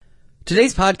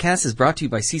Today's podcast is brought to you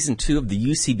by Season 2 of the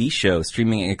UCB Show,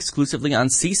 streaming exclusively on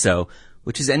CISO,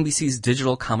 which is NBC's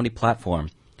digital comedy platform.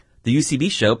 The UCB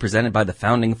Show, presented by the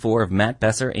founding four of Matt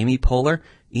Besser, Amy Poehler,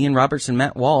 Ian Roberts, and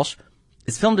Matt Walsh,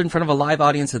 is filmed in front of a live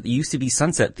audience at the UCB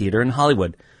Sunset Theater in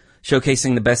Hollywood.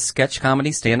 Showcasing the best sketch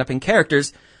comedy, stand-up, and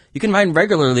characters you can find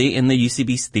regularly in the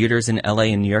UCB's theaters in LA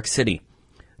and New York City.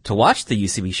 To watch the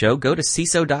UCB Show, go to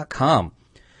CISO.com.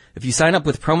 If you sign up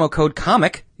with promo code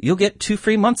COMIC, you'll get 2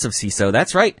 free months of CISO.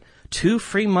 That's right, 2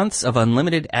 free months of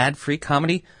unlimited ad-free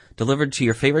comedy delivered to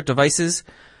your favorite devices.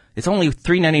 It's only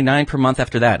 $3.99 per month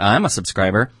after that. I'm a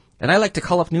subscriber, and I like to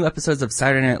call up new episodes of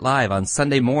Saturday Night Live on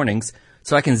Sunday mornings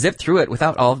so I can zip through it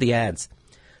without all of the ads.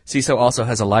 CISO also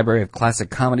has a library of classic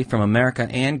comedy from America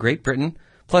and Great Britain,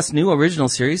 plus new original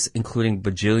series, including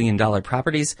bajillion-dollar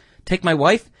properties, Take My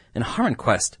Wife, and Harmon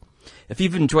Quest. If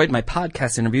you've enjoyed my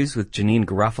podcast interviews with Janine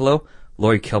Garofalo,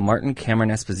 Lori Kilmartin, Cameron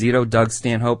Esposito, Doug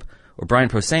Stanhope, or Brian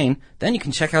Posehn, then you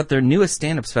can check out their newest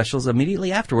stand-up specials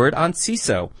immediately afterward on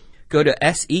CISO. Go to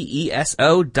SEESO.com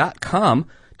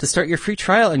to start your free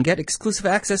trial and get exclusive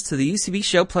access to the UCB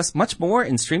Show plus much more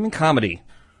in streaming comedy.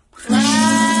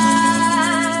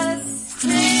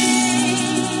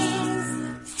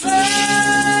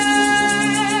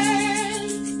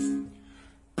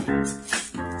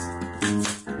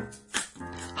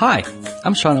 Hi,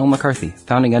 I'm Sean L. McCarthy,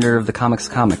 founding editor of The Comics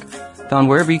Comic, found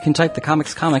wherever you can type The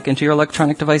Comics Comic into your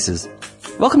electronic devices.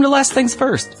 Welcome to Last Things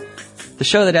First, the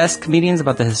show that asks comedians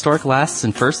about the historic lasts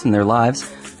and firsts in their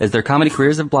lives as their comedy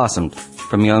careers have blossomed,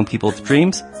 from young people with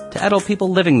dreams to adult people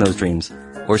living those dreams,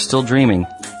 or still dreaming.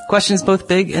 Questions both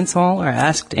big and small are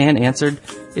asked and answered.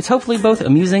 It's hopefully both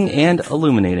amusing and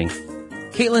illuminating.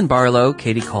 Caitlin Barlow,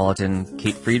 Katy Colloton,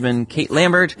 Cate Freedman, Kate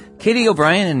Lambert, Katie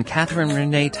O'Brien, and Kathryn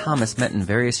Renée Thomas met in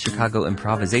various Chicago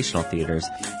improvisational theaters,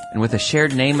 and with a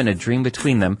shared name and a dream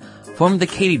between them, formed the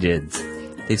Katydids.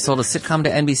 They've sold a sitcom to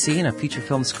NBC and a feature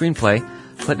film screenplay,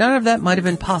 but none of that might have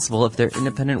been possible if their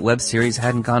independent web series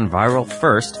hadn't gone viral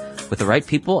first, with the right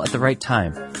people at the right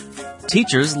time.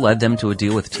 Teachers led them to a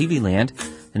deal with TV Land,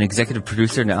 an executive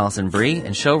producer in Alison Brie,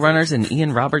 and showrunners in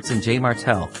Ian Roberts and Jay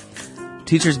Martel.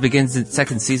 Teachers begins its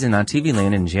second season on TV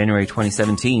Land in January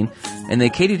 2017, and the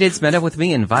Katydids met up with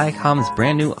me in Viacom's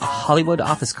brand new Hollywood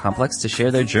office complex to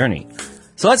share their journey.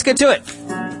 So let's get to it!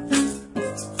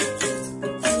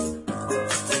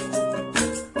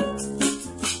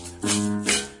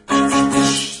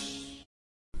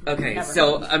 Okay,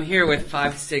 so I'm here with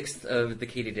 5/6 of the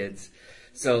Katydids.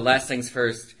 So last things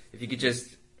first, if you could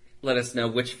just let us know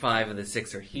which 5 of the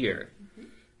 6 are here.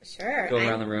 Sure. Go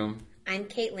around the room. I'm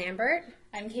Kate Lambert.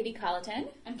 I'm Katy Colloton.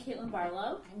 I'm Caitlin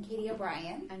Barlow. I'm Katie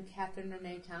O'Brien. I'm Kathryn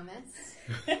Renée Thomas.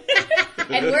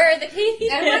 And we're the Katy.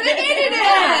 And we're the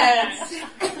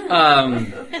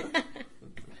Katydids.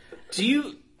 Do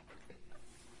you?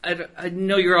 I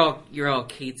know you're all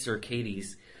Kates or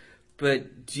Katies,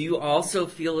 but do you also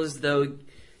feel as though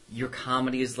your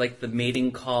comedy is like the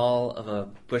mating call of a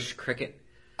bush cricket?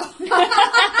 What is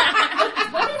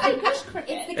a bush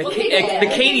cricket? The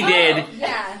Katydid.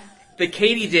 Yeah. The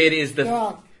Katydid is the.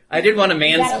 Girl. I didn't want to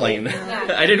mansplain.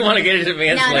 I didn't want to get into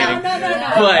mansplaining.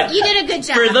 No. But You did a good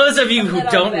job. for those of you who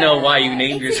don't know why you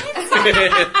named yourself,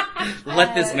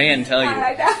 let this man tell you.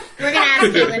 We're going to ask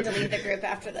Caitlin to leave the group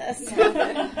after this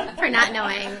for not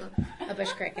knowing a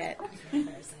bush cricket.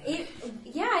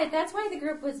 That's why the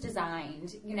group was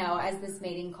designed, as this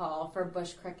mating call for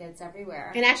bush crickets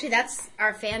everywhere. And actually, that's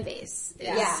our fan base.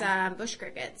 Is bush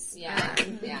crickets. Yeah.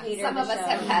 Cater Some the of us show.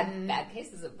 have had bad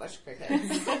cases of bush crickets in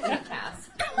the past.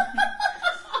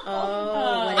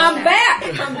 Oh, what is I'm that?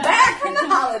 back! I'm back from the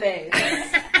holidays.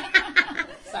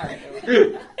 Sorry.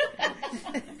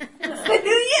 It's the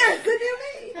new year. It's the new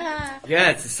me.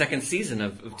 Yeah, it's the second season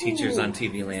of Teachers on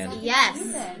TV Land. Yes.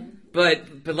 But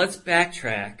let's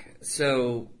backtrack.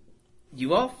 So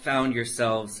you all found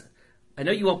yourselves. I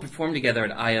know you all performed together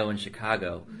at I.O. in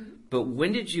Chicago, but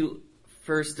when did you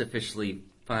first officially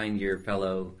find your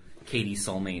fellow Katy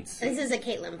soulmates? This is a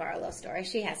Caitlin Barlow story.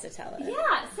 She has to tell it.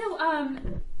 Yeah, so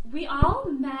we all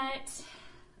met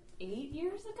 8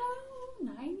 years ago,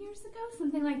 9 years ago,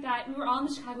 something like that. We were all in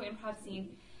the Chicago improv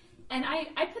scene. And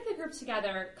I put the group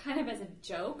together kind of as a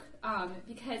joke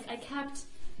because I kept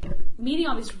meeting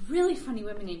all these really funny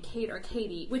women named Kate or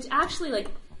Katie, which actually, like,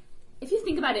 if you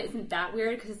think about it, isn't that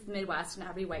weird because it's the Midwest and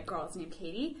every white girl is named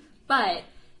Katie. But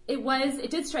it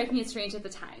did strike me as strange at the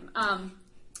time.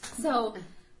 So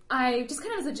I just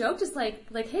kind of as a joke, just like,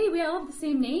 hey, we all have the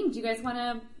same name. Do you guys want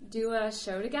to do a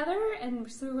show together?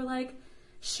 And so we were like,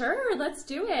 sure, let's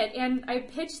do it. And I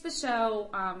pitched the show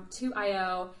to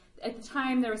I.O. at the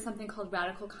time there was something called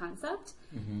Radical Concept,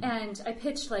 and I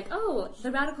pitched like, oh,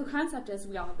 the Radical Concept is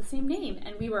we all have the same name,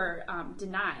 and we were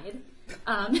denied.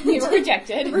 We were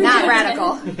rejected. Not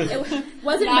radical. It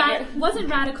wasn't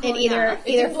radical. It either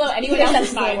blew anyone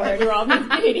else's mind. We were all being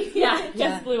Katy.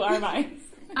 Just blew our minds.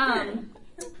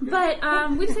 But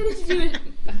we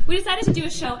decided to do a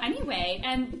show anyway,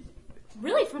 and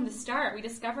really from the start, we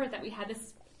discovered that we had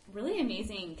this really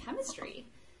amazing chemistry.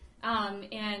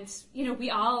 And, you know, we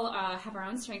all have our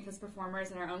own strengths as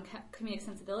performers and our own comedic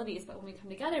sensibilities, but when we come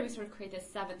together, we sort of create this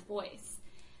seventh voice.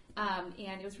 And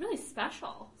it was really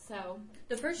special. So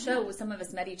the first show was, some of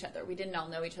us met each other. We didn't all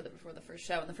know each other before the first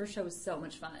show, and the first show was so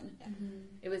much fun.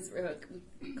 It was,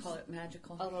 we call it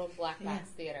magical. A little black box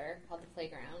theater called the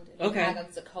Playground. Okay.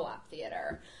 It's a co-op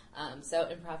theater. So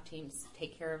improv teams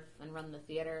take care of and run the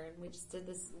theater, and we just did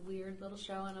this weird little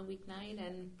show on a weeknight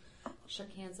and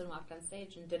shook hands and walked on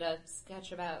stage and did a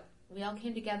sketch about, we all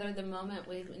came together the moment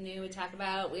we knew we'd talk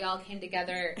about, we all came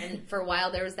together, and for a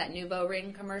while there was that Nuvo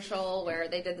Ring commercial where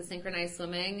they did the synchronized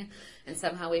swimming, and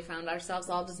somehow we found ourselves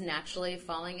all just naturally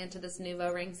falling into this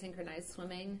Nuvo Ring synchronized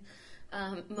swimming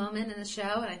moment in the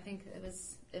show, and I think it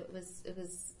was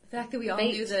the fact that we all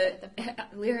knew the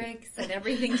lyrics and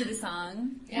everything to the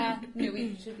song. Knew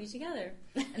we should be together.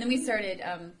 And then we started,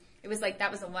 it was like,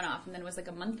 that was a one-off, and then it was like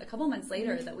a couple months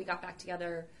later that we got back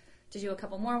together to do a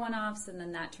couple more one-offs, and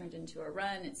then that turned into a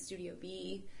run at Studio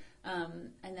B.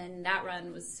 And then that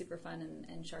run was super fun,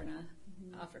 and Sharna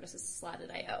offered us a slot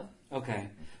at I.O. Okay.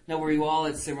 Now, were you all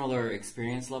at similar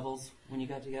experience levels when you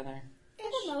got together? For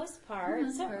the most part.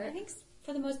 I think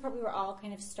for the most part we were all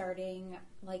kind of starting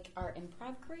like our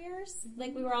improv careers.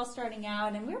 Like we were all starting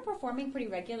out, and we were performing pretty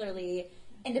regularly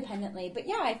independently. But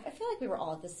yeah, I feel like we were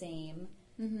all at the same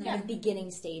beginning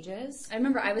stages. I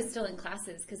remember I was still in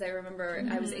classes, because I remember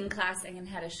I was in class and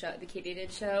had a show, the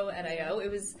Katydids show at I.O. It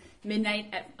was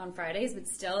midnight on Fridays, but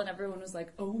still, and everyone was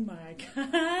like, oh my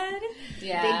God.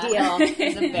 Yeah. Big deal.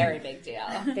 It's a very big deal.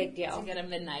 Big deal. To get a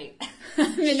midnight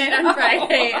on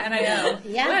Friday at I.O.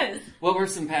 Yeah. What were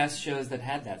some past shows that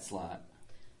had that slot?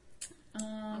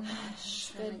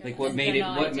 Like what made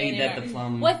that the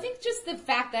plum? Well, I think just the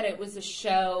fact that it was a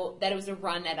show, that it was a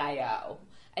run at I.O.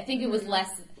 I think it was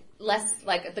less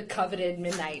like the coveted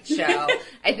midnight show.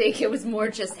 I think it was more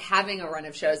just having a run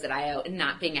of shows at I.O. and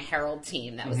not being a Herald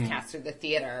team that was cast through the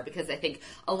theater, because I think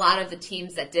a lot of the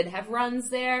teams that did have runs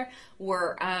there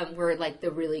were like the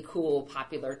really cool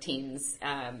popular teams,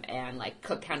 and like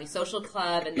Cook County Social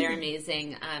Club, and they're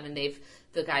amazing, and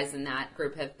the guys in that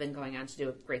group have been going on to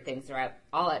do great things. They're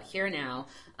all out here now.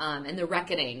 And The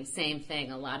Reckoning, same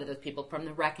thing. A lot of those people from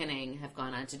The Reckoning have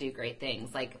gone on to do great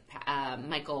things, like Pat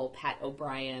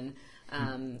O'Brien,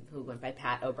 who went by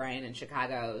Pat O'Brien in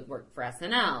Chicago, worked for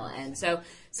SNL. And so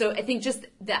I think just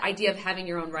the idea of having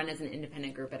your own run as an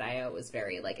independent group at I.O. was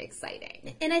very, like,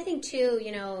 exciting. And I think, too,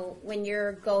 you know, when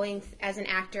you're going as an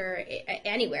actor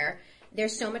anywhere,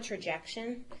 there's so much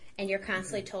rejection. And you're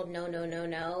constantly told no, no, no,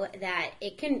 no, that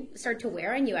it can start to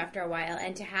wear on you after a while.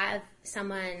 And to have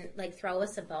someone like throw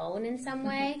us a bone in some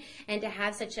way, and to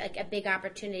have such a big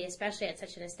opportunity, especially at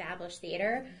such an established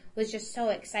theater, was just so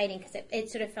exciting, because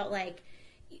it sort of felt like,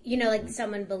 you know, like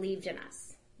someone believed in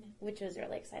us, which was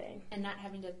really exciting. And not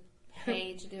having to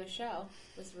pay to do a show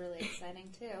was really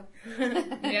exciting too.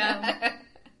 Yeah.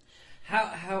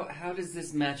 How does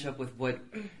this match up with what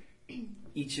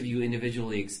each of you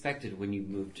individually expected when you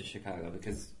moved to Chicago?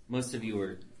 Because most of you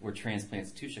were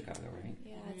transplants to Chicago, right?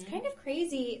 Yeah, it's kind of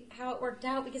crazy how it worked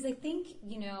out, because I think,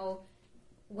 you know,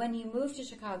 when you moved to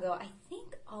Chicago, I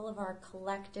think all of our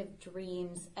collective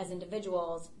dreams as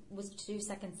individuals was to do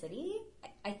Second City,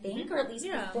 I think, or at least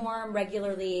perform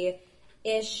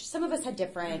regularly-ish. Some of us had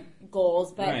different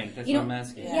goals, but... Right, that's you know, what I'm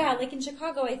asking. Yeah, like in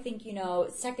Chicago, I think, you know,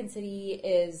 Second City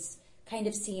is kind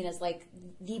of seen as like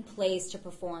the place to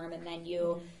perform, and then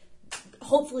you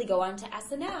hopefully go on to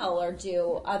SNL or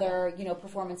do other, you know,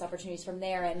 performance opportunities from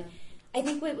there. And I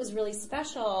think what was really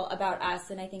special about us,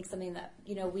 and I think something that,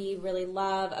 you know, we really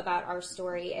love about our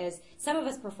story, is some of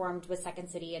us performed with Second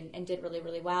City and did really,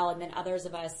 really well, and then others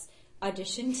of us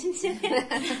auditioned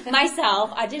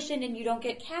myself auditioned and you don't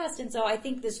get cast. And so I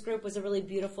think this group was a really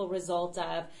beautiful result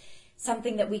of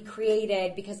something that we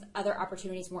created because other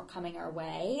opportunities weren't coming our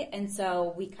way. And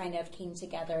so we kind of came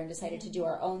together and decided to do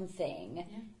our own thing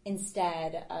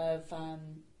instead of,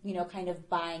 you know, kind of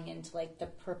buying into like the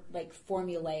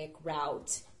formulaic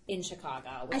route in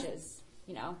Chicago, which is,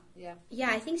 you know. Yeah,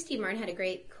 I think Steve Martin had a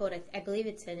great quote. I believe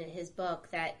it's in his book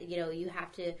that, you know, you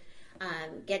have to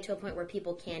get to a point where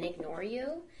people can't ignore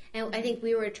you. And I think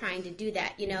we were trying to do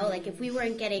that, like if we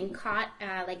weren't getting caught,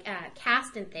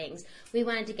 cast in things, we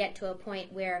wanted to get to a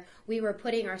point where we were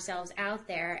putting ourselves out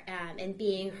there and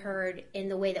being heard in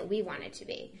the way that we wanted to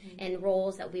be, and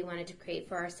roles that we wanted to create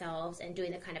for ourselves, and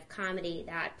doing the kind of comedy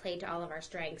that played to all of our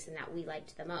strengths and that we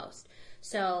liked the most.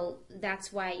 So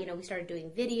that's why, we started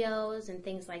doing videos and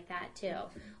things like that too,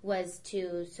 was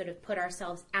to sort of put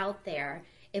ourselves out there.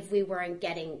 If we weren't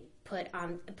getting put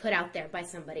out there by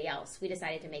somebody else, we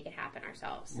decided to make it happen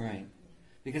ourselves. Right.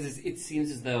 Because it seems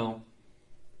as though,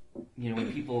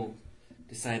 when people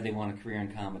decide they want a career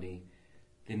in comedy,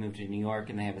 they move to New York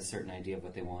and they have a certain idea of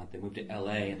what they want. They move to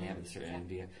LA and they have a certain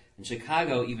idea. In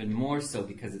Chicago, even more so,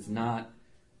 because it's not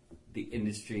the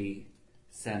industry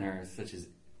center such as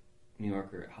New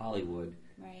York or Hollywood.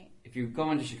 Right. If you're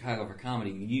going to Chicago for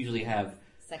comedy, you usually have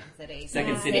Second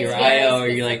City or it's IO, or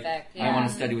specific, you're like, I want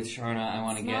to study with Sharna, I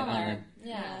want to get on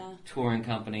a touring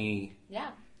company. Yeah,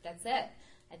 that's it.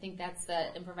 I think that's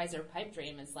the improviser pipe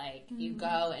dream, is like, you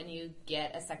go and you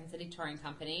get a Second City touring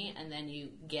company, and then you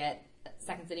get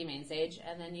Second City main stage,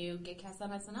 and then you get cast on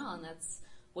SNL, and that's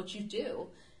what you do.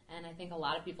 And I think a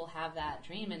lot of people have that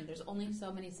dream, and there's only so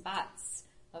many spots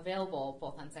available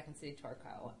both on Second City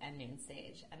Torco and Main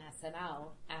Stage and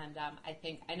SNL. And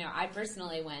I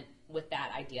personally went with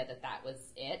that idea that was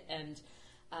it, and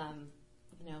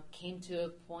came to a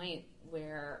point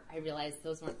where I realized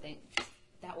those weren't things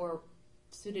that were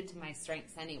suited to my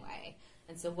strengths anyway.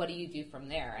 And so what do you do from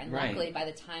there? And luckily, by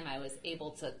the time I was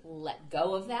able to let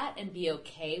go of that and be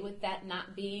okay with that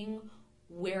not being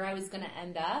where I was going to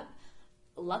end up,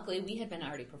 luckily we had been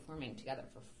already performing together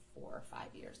for 4 or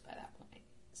 5 years by that point.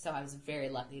 So I was very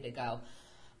lucky to go,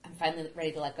 I'm finally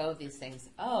ready to let go of these things.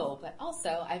 Oh, but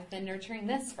also I've been nurturing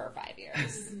this for 5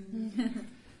 years.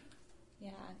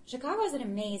 Yeah. Chicago is an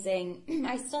amazing,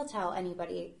 I still tell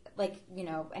anybody,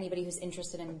 anybody who's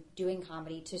interested in doing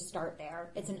comedy to start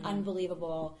there. It's an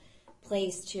unbelievable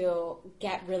place to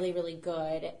get really, really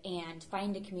good and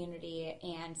find a community.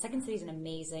 And Second City is an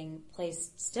amazing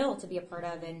place still to be a part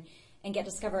of and get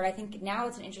discovered. I think now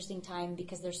it's an interesting time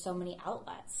because there's so many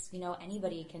outlets.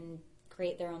 Anybody can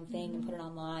create their own thing and put it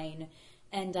online.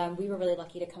 And we were really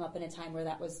lucky to come up in a time where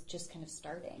that was just kind of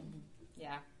starting.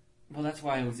 Yeah. Well, that's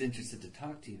why I was interested to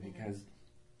talk to you, because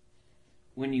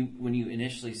when you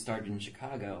initially started in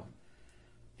Chicago,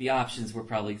 the options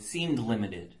seemed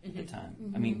limited at the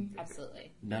time. I mean,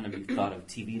 absolutely. None of you thought of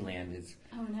TV Land as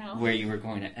no. where you were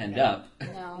going to end up.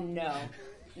 No.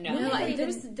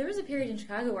 There was a period in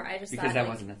Chicago where I just because thought, that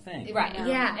wasn't a thing. Right.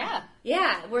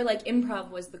 Yeah. Where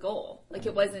improv was the goal.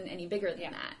 It wasn't any bigger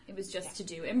than that. It was just to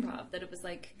do improv. That it was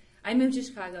I moved to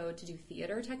Chicago to do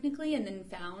theater technically, and then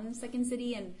found Second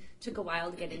City, and took a while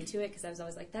to get into it because I was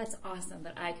always like, that's awesome,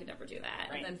 but I could never do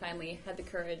that. Right. And then finally had the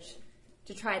courage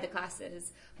to try the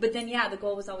classes. But then, the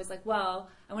goal was always well,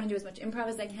 I want to do as much improv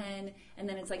as I can. And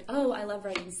then it's oh, I love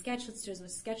writing sketch. Let's do as much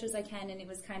sketch as I can. And it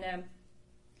was kind of,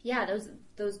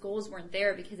 those goals weren't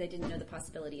there because I didn't know the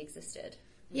possibility existed.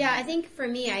 Yeah, I think for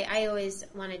me, I always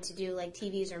wanted to do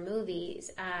TVs or movies,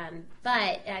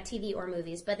 but TV or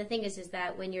movies. But the thing is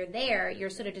that when you're there, you're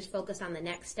sort of just focused on the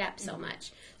next step so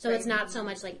much. So it's not so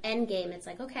much end game. It's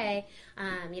okay,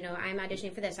 I'm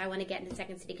auditioning for this. I want to get into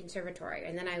Second City Conservatory,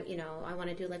 and then I want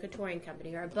to do a touring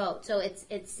company or a boat. So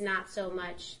it's not so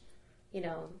much,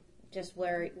 just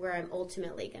where I'm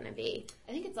ultimately going to be.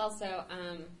 I think it's also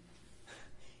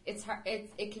it's hard.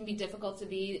 It can be difficult to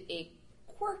be a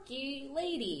quirky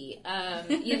lady,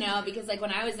 because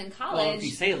when I was in college. Well, if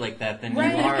you say it like that, then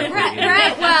right, you are.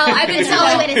 Right. Well, I've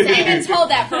been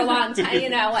told that for a long time.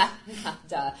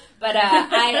 Duh. But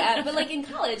in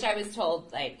college, I was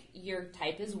told your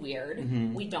type is weird.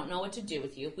 Mm-hmm. We don't know what to do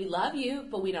with you. We love you,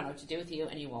 but we don't know what to do with you,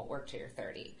 and you won't work till you're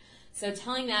 30. So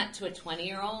telling that to a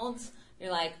 20-year-old,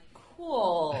 you're like,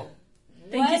 cool.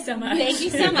 Thank you so much. Thank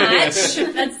you so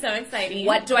much. That's so exciting.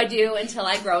 What do I do until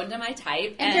I grow into my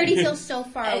type? And 30 feels so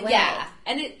far away. Yeah,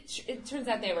 and it turns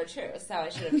out they were true, so I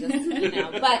should have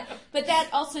just, But that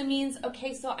also means,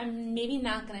 okay, so I'm maybe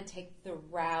not going to take the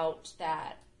route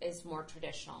that is more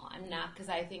traditional. I'm not, because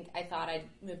I thought I'd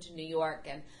move to New York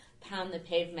and pound the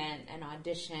pavement and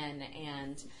audition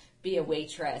and be a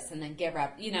waitress and then give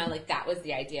up, that was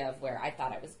the idea of where I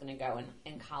thought I was going to go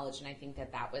in college, and I think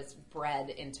that was bred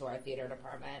into our theater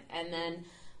department. And then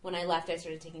when I left, I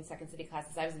started taking Second City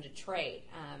classes. I was in Detroit,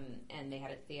 and they had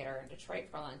a theater in Detroit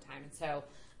for a long time, and so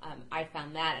I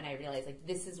found that, and I realized,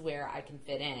 this is where I can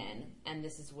fit in, and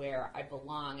this is where I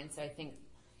belong. And so I think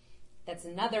that's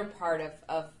another part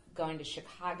of going to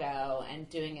Chicago and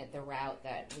doing it the route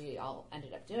that we all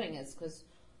ended up doing, is because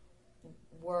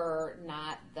we're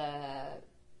not the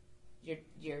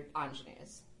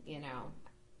ingenues,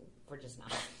 we're just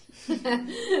not.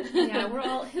 Yeah, we're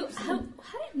all. How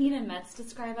did Nina Metz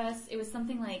describe us? It was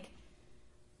something like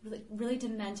really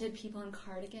demented people in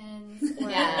cardigans.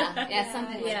 Or,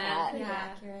 Something like that.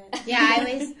 Yeah,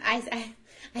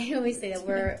 I always say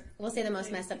that we'll say the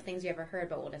most messed up things you ever heard,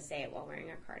 but we'll just say it while wearing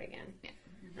a cardigan. Yeah.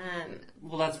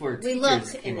 Well, that's where we look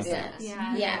innocent.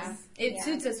 Yeah. Yes. It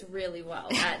suits us really well,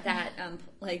 that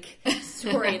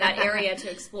story, that area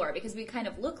to explore, because we kind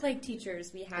of look like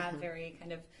teachers. We have very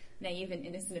kind of naive and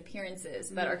innocent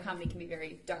appearances, but our comedy can be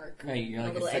very dark. Right, you're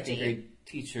like a second grade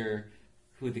teacher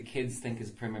who the kids think is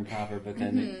prim and proper, but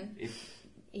then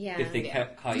if they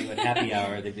caught you at happy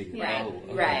hour, they'd be They'd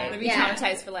be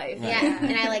traumatized for life. Right. Yeah,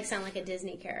 and I sound like a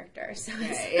Disney character. So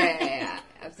Yeah.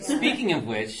 Speaking of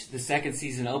which, the second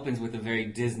season opens with a very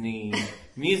Disney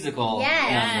musical number.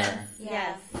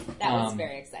 Yes. That was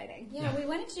very exciting. Yeah, we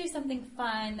wanted to do something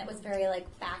fun that was very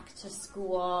back to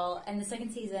school, and the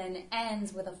second season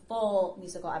ends with a full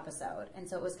musical episode, and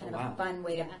so it was kind of a fun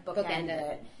way to bookend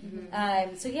it.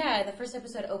 Mm-hmm. The first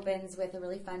episode opens with a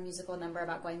really fun musical number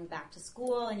about going back to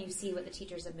school, and you see what the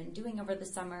teachers have been doing over the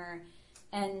summer,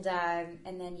 and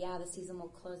then the season will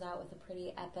close out with a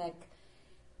pretty epic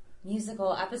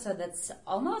musical episode that's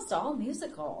almost all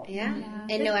musical. Yeah.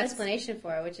 And no explanation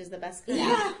for it, which is the best kind.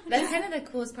 Yeah. That's kind of the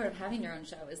coolest part of having your own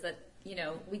show, is that,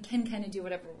 we can kind of do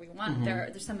whatever we want. Mm-hmm.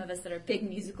 There's some of us that are big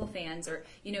musical fans, or,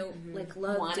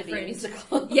 love want different... to be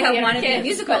musical. Yeah, want to be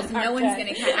musicals. No one's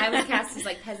going to... I was cast as,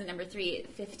 peasant number 3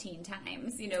 15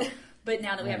 times, But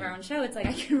now that we have our own show, it's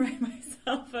I can write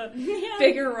myself a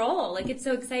bigger role. It's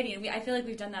so exciting. I feel like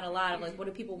we've done that a lot of, what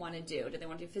do people want to do? Do they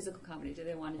want to do physical comedy? Do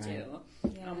they want to do...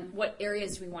 what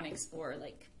areas do we want to explore,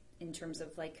 in terms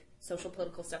of, social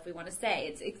political stuff we want to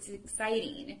say? It's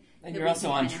exciting. And you're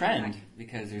also on trend,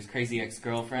 because there's Crazy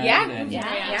Ex-Girlfriend and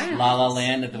Yeah. La La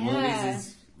Land at the movies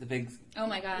is the big... Oh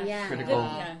my gosh. Yeah. Critical.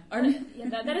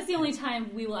 That is the only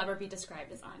time we will ever be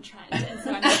described as on trend, and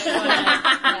so I'm just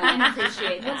going to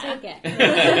appreciate that. We'll take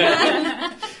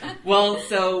it. Well,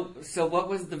 so what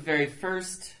was the very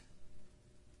first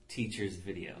teacher's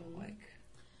video like?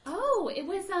 Oh, it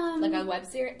was a web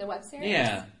series. The web series.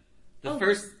 Yeah, the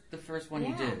first one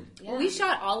you did. Yeah. Well, we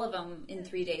shot all of them in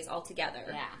 3 days all together.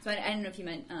 Yeah. So I don't know if you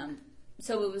meant.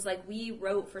 So it was we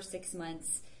wrote for 6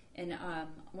 months in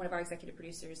one of our executive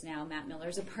producers now, Matt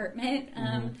Miller's apartment,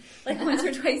 once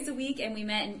or twice a week, and we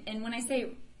met. And when I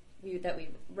say that we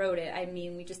wrote it, I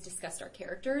mean we just discussed our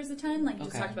characters a ton.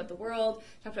 Just talked about the world,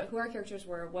 talked about who our characters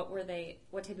were, what were they,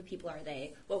 what type of people are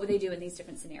they, what would they do in these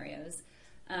different scenarios.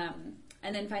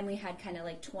 And then finally had kind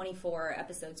of 24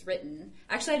 episodes written.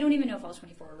 Actually, I don't even know if all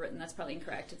 24 were written. That's probably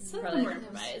incorrect. Some of them were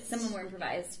improvised. Some of them were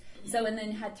improvised. So, and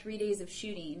then had 3 days of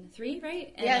shooting. 3,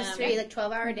 right? And, it was 3,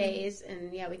 12-hour days,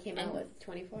 and we came out with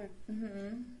 24.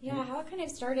 Mm-hmm. Yeah, how it kind of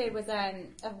started was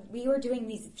we were doing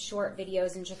these short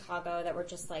videos in Chicago that were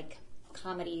just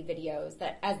comedy videos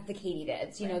that, as the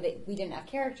Katydids, we didn't have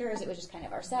characters. It was just kind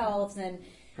of ourselves and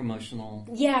promotional.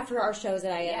 Yeah, for our shows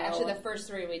at IO. Yeah, actually, the first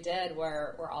 3 we did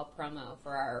were all promo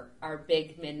for our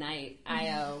big midnight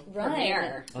IO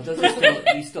premiere. Oh, those are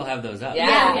still, you still have those up?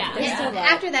 Yeah.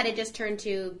 After that, it just turned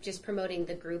to just promoting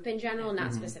the group in general,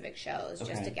 not specific shows,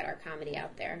 just to get our comedy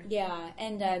out there. Yeah,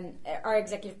 and our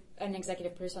executive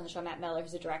producer on the show, Matt Miller,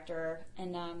 who's a director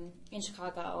in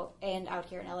Chicago and out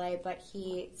here in LA, but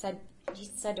he said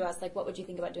to us, what would you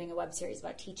think about doing a web series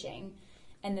about teaching?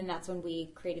 And then that's when we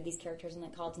created these characters,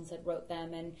 and Colloton said wrote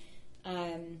them,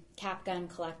 and Capgun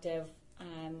Collective,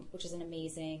 which is an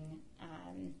amazing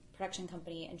production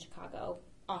company in Chicago,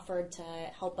 offered to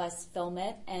help us film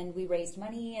it, and we raised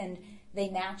money, and they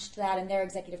matched that, and they're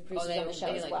executive producers on the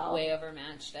show as well. Way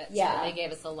overmatched it. Yeah. So they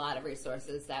gave us a lot of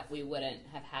resources that we wouldn't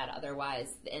have had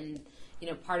otherwise, and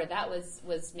part of that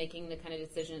was making the kind of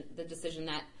decision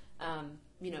that.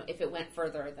 If it went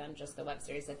further than just the web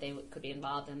series, that they could be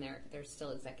involved, and they're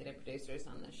still executive producers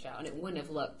on the show, and it wouldn't have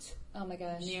looked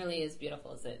nearly as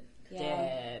beautiful as it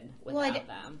did without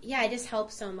them. Yeah, it just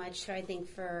helped so much. So I think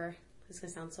it's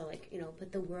going to sound so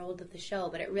but the world of the show,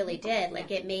 but it really did.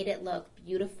 It made it look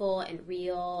beautiful and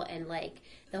real, and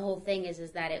the whole thing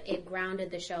is that it grounded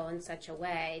the show in such a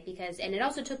way, and it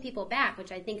also took people back,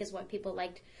 which I think is what people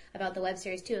liked about the web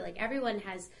series too. Everyone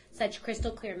has such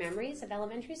crystal clear memories of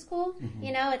elementary school.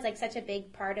 Mm-hmm. It's such a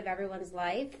big part of everyone's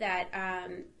life that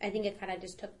I think it kind of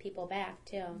just took people back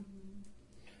too.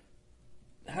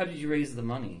 How did you raise the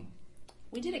money?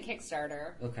 We did a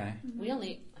Kickstarter. Okay.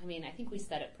 I think we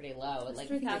set it pretty low at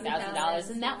 $3,000,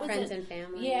 and that was friends and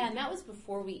family. Yeah, and that was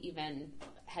before we even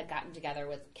had gotten together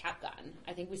with Capgun.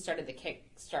 I think we started the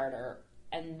Kickstarter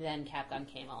and then Capcom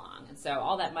came along. And so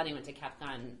all that money went to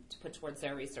Capcom to put towards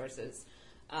their resources.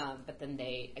 But then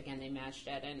they matched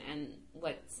it. And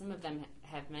what some of them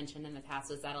have mentioned in the past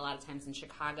was that a lot of times in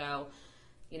Chicago,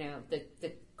 you know,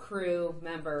 the crew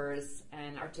members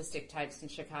and artistic types in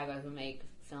Chicago who make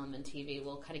film and TV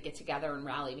will kind of get together and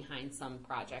rally behind some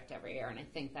project every year. And I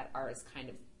think that ours kind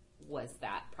of was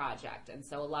that project. And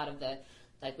so a lot of the,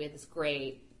 like, we had this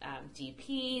great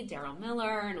DP, Daryl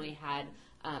Miller, and we had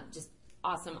just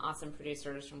awesome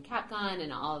producers from Capcom,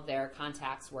 and all of their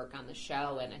contacts work on the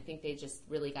show, and I think they just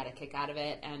really got a kick out of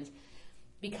it. And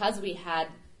because we had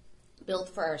built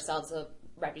for ourselves a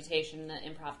reputation in the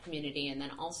improv community, and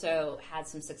then also had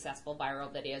some successful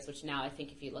viral videos, which now I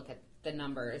think if you look at the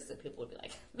numbers, that people would be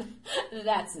like,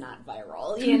 that's not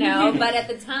viral, you know, but at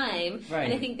the time, right.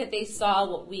 And I think that they saw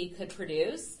what we could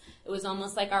produce. It was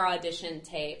almost like our audition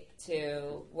tape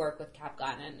to work with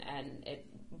Capcom,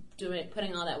 and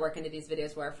putting all that work into these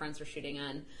videos where our friends were shooting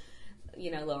on,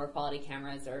 you know, lower quality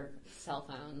cameras or cell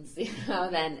phones, you know,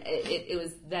 then it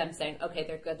was them saying, okay,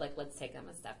 they're good, like, let's take them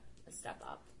a step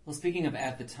up. Well, speaking of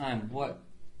at the time, what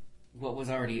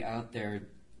was already out there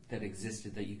that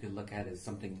existed that you could look at as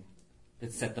something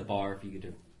that set the bar for you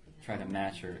to try to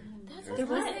match or there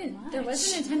wasn't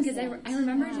a ton, because I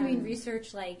remember doing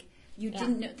research, like, you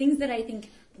didn't know things that I think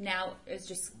now is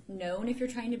just known if you're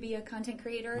trying to be a content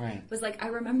creator. Right. Was like, I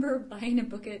remember buying a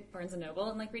book at Barnes & Noble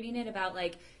and like reading it about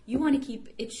like, you want to keep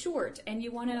it short, and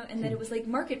you want to, and then it was like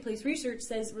marketplace research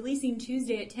says releasing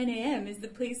Tuesday at 10 a.m. is the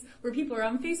place where people are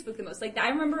on Facebook the most. Like, I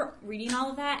remember reading all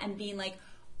of that and being like,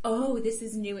 oh, this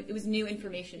is new. It was new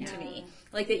information to me.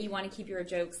 Like, that you want to keep your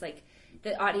jokes, like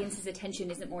the audience's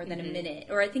attention isn't more than a minute.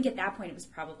 Or I think at that point it was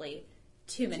probably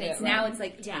 2 minutes. Right. Now it's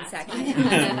like 10 seconds.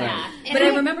 Yeah. But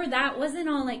I remember that wasn't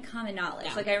all like common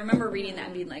knowledge. Like, I remember reading that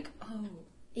and being like, oh.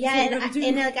 Yeah,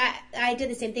 and like I did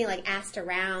the same thing, like asked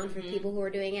around for people who were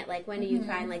doing it, like, when do you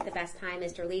find like the best time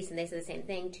is to release, and they said the same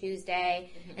thing, Tuesday,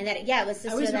 and that it was just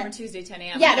I always remember Tuesday 10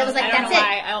 a.m. Yeah, that was like, I don't that's know it.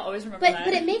 why. I always remember that.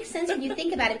 But it makes sense when you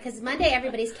think about it, because Monday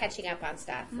everybody's catching up on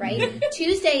stuff, right?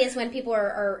 Tuesday is when people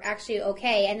are actually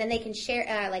okay, and then they can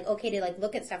share, like, okay to like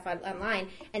look at stuff online,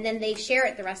 and then they share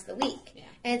it the rest of the week. Yeah.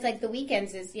 And it's like the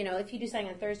weekends is, you know, if you do something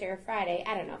on Thursday or Friday,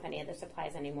 I don't know if any of this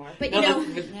applies anymore, but you know,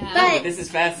 but this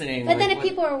is fascinating. But then if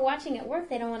people are watching at work,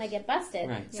 they don't want to get busted.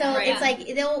 Right. So it's like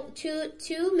they'll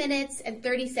 2 minutes and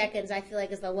 30 seconds. I feel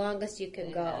like is the longest you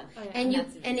can go, and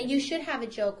you should have a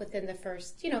joke within the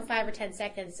first 5 or 10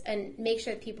 seconds, and make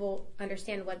sure that people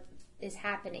understand what is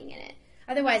happening in it.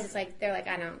 Otherwise, it's like they're like,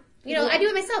 I don't. I do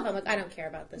it myself. I'm like, I don't care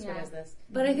about this. What is this?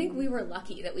 But I think we were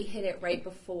lucky that we hit it right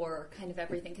before kind of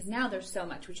everything, because now there's so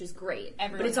much, which is great.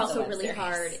 But it's also really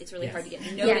hard. It's really hard to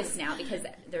get noticed now because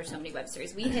there's so many web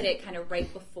series. We hit it kind of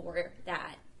right before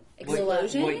that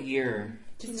explosion. What year?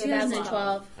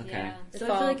 2012. Okay. Yeah. So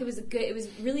I feel like it was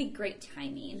really great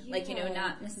timing. Yeah. Like,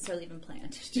 not necessarily even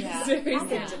planned. Just very At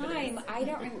the time, I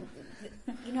don't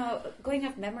going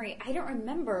off memory, I don't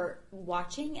remember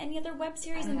watching any other web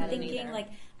series and thinking, like,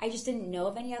 I just didn't know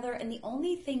of any other. And the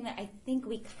only thing that I think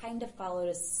we kind of followed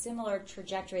a similar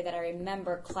trajectory that I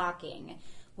remember clocking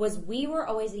was we were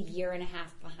always a year and a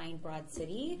half behind Broad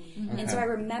City. Mm-hmm. And so I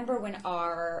remember when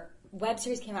our web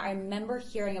series came out, I remember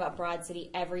hearing about Broad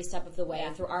City every step of the way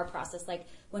through our process. Like,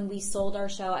 when we sold our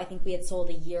show, I think we had sold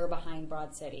a year behind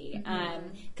Broad City.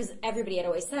 Because everybody had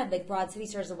always said, like, Broad City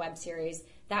starts a web series.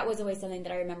 That was always something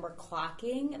that I remember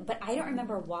clocking. But I don't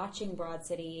remember watching Broad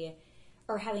City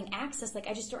or having access. Like,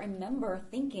 I just don't remember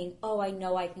thinking, oh, I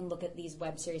know I can look at these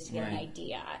web series to get an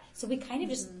idea. So we kind of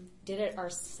just did it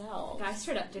ourselves. I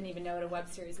straight up didn't even know what a web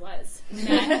series was.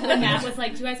 When Matt was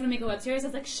like, do you guys want to make a web series? I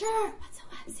was like, sure. What's a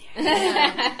web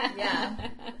series? Yeah.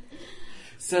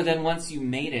 So then once you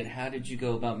made it, how did you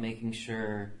go about making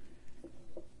sure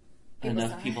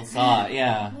enough people saw it?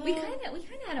 Yeah. We kind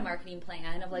of had a marketing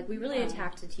plan of, like, we really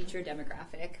attacked the teacher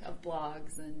demographic of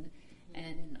blogs and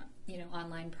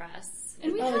online press.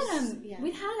 And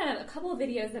we'd had a couple of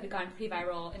videos that had gone pretty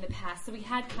viral in the past. So we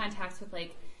had contacts with,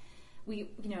 like,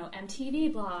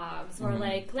 MTV blogs or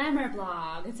like Glamour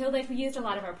blog. And so, like, we used a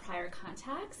lot of our prior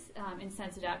contacts and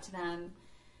sent it out to them.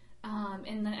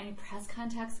 And then any press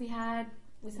contacts we had,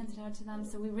 we sent it out to them.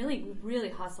 So we really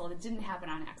hustled. It didn't happen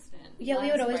on accident. Yeah,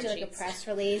 we would always do like a press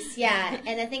release. Yeah,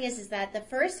 and the thing is that the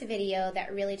first video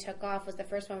that really took off was the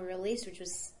first one we released, which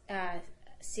was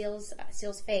Seal's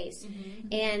face,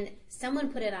 and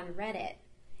someone put it on Reddit,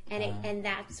 And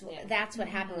that's what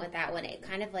happened with that one. It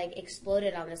kind of like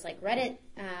exploded on this like Reddit.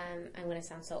 I'm going to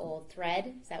sound so old.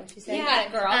 Thread, is that what you said? Yeah,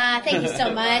 girl. Thank you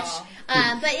so much.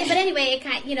 But anyway, it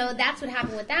kind that's what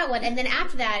happened with that one. And then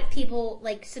after that, people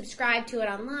like subscribed to it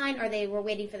online, or they were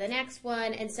waiting for the next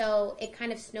one, and so it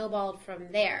kind of snowballed from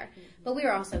there. But we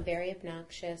were also very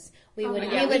obnoxious. We would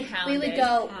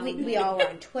go. We all were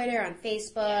on Twitter, on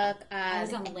Facebook. I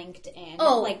was on LinkedIn.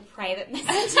 Like private messaging.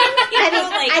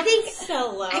 I think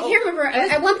so low. I can't remember.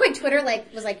 At one point, Twitter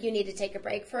was like, you need to take a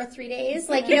break for 3 days.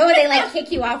 Like, you know, when they like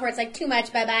kick you off where it's like too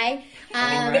much, bye bye.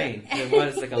 Right. There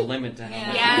was like a limit to how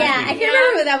much. Yeah, I can't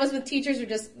remember if that was with teachers or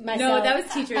just myself. No, that was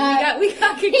teachers. We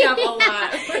got kicked off a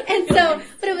lot. And so,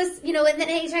 but it was, you know, and then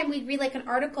anytime we'd read like an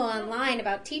article online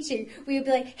about teaching, we would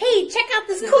be like, hey, check out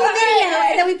this cool video.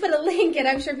 And then we put a link, and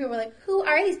I'm sure people were like, who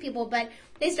are these people? But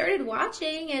they started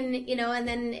watching, and, you know, and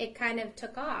then it kind of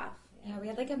took off. Yeah, we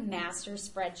had like a master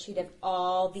spreadsheet of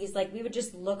all these, like, we would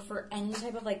just look for any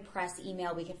type of like press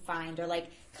email we could find, or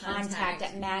like contact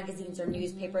at magazines or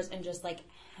newspapers, and just like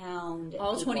hound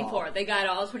all people. 24. They got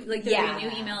all 20. Like there'd be a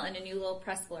new email and a new little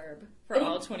press blurb for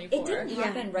all 24. It didn't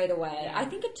happen right away. Yeah. I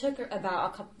think it took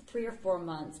about 3 or 4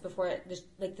 months before it just,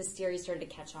 like the series started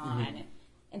to catch on.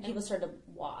 And people started to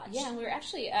watch. Yeah, and we were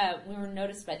actually, we were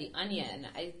noticed by The Onion,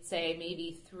 I'd say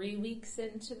maybe 3 weeks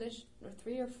into the, or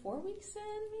 3 or 4 weeks in,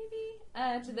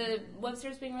 maybe, to the web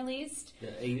series being released.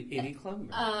 The 80 Club?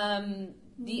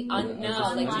 The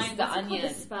just The Onion.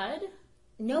 The Spud?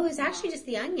 No, it was actually just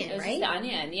The Onion, it was right? Just The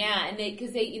Onion, yeah. And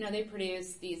because they, you know, they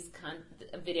produce these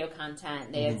video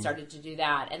content. They had started to do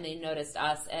that, and they noticed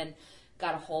us and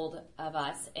got a hold of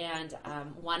us and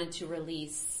wanted to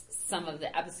release some of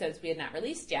the episodes we had not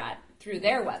released yet through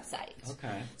their website.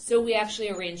 Okay. So we actually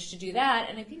arranged to do that,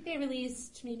 and I think they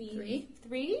released maybe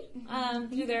three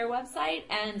through their website,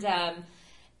 and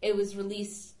it was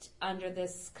released under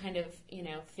this kind of, you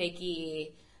know,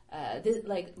 fakey,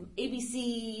 like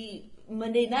ABC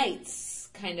Monday nights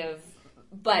kind of,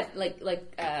 but like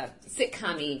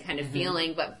sitcom-y kind of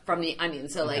feeling, but from The Onion.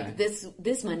 So like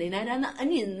this Monday night on The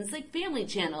Onion's like Family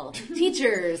Channel,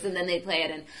 teachers, and then they play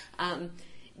it, and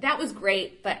that was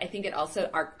great. But I think it also,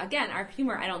 our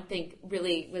humor, I don't think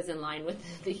really was in line with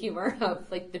the humor of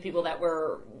like the people that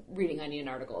were reading Onion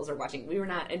articles or watching. We were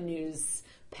not a news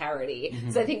parody,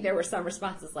 so I think there were some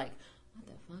responses like,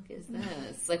 fuck is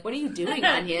this? Like, what are you doing,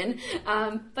 Onion?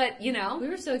 But, you know. We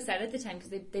were so excited at the time because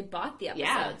they bought the episode.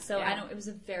 Yeah, so it was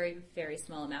a very, very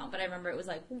small amount. But I remember it was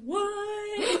like, what?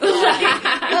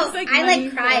 I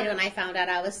cried when I found out.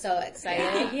 I was so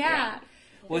excited. Yeah.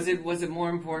 Was it more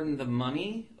important the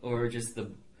money or just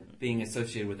the being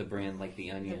associated with a brand like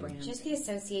The Onion? Just the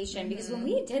association, because when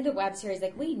we did the web series,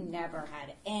 like, we never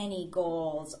had any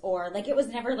goals, or like it was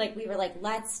never like we were like,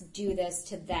 let's do this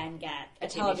to then get a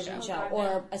television show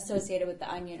or associated with The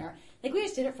Onion, or like we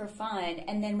just did it for fun.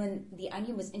 And then when The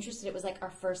Onion was interested, it was like our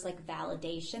first like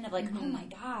validation of like, oh my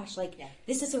gosh, like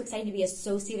this is so exciting to be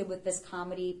associated with this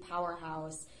comedy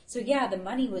powerhouse. So yeah, the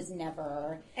money was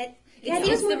never. It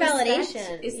was more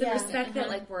validation. It's the respect that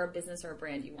like we're a business or a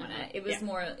brand you want it. It was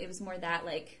more that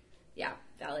like,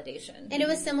 validation. And it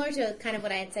was similar to kind of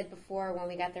what I had said before when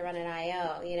we got the run at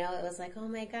I.O. You know, it was like, oh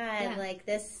my God, like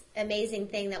this amazing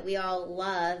thing that we all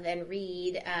love and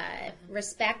read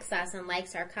respects us and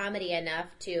likes our comedy enough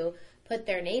to put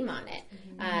their name on it.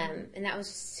 And that was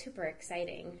super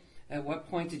exciting. At what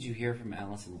point did you hear from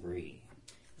Alison Brie?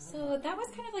 So that was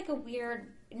kind of like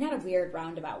not a weird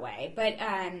roundabout way, but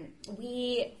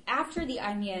after The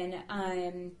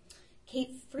Onion,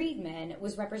 Cate Freedman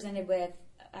was represented with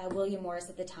William Morris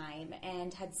at the time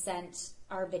and had sent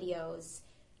our videos,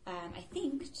 I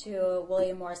think, to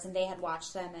William Morris, and they had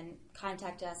watched them and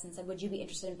contacted us and said, would you be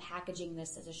interested in packaging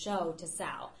this as a show to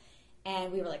sell?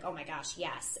 And we were like, oh my gosh,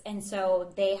 yes. And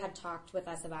so they had talked with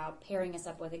us about pairing us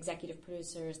up with executive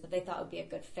producers that they thought would be a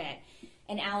good fit.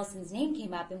 And Alison's name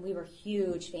came up, and we were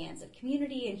huge fans of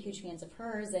Community and huge fans of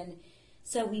hers. And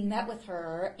so we met with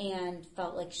her and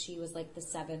felt like she was like the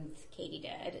seventh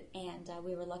Katydid. And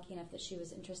we were lucky enough that she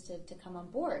was interested to come on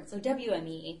board. So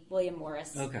WME, William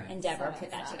Morris, endeavor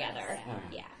put that together.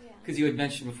 Yeah. Because you had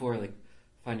mentioned before, like,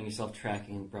 finding yourself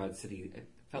tracking Broad City. It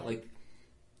felt like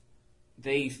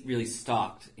they really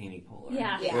stalked Amy Poehler.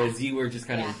 Yeah. Whereas you were just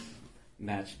kind of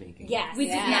matchmaking. Yes. We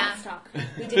did not stalk her.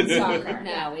 We did stalk her.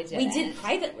 No, we didn't. We did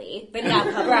privately, but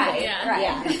not publicly.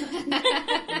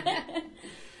 Right.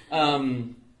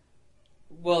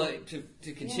 Well,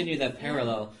 to continue that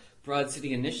parallel, Broad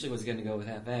City initially was going to go with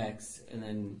FX, and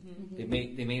then they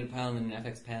made a pilot, and then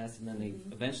FX passed, and then they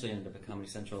eventually ended up at Comedy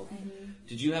Central.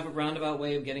 Did you have a roundabout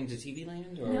way of getting to TV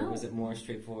Land, or was it more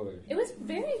straightforward? It was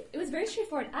very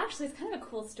straightforward. Actually, it's kind of a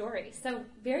cool story. So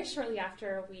very shortly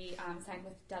after we signed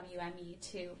with WME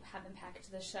to have them package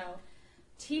the show,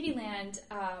 TV Land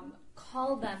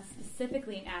called them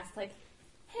specifically and asked, like,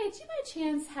 hey, do you by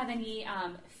chance have any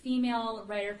female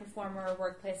writer, performer,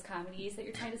 workplace comedies that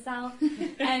you're trying to sell?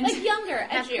 And like younger,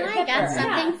 edgier. I got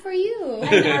something for you.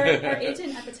 And our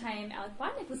agent at the time, Alec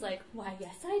Bodnick, was like, why,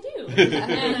 yes, I do.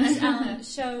 And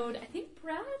showed, I think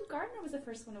Brad Gardner was the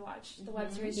first one to watch the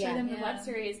web series, showed him the web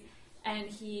series, and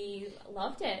he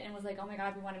loved it and was like, oh my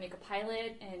God, we want to make a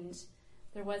pilot, and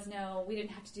there was we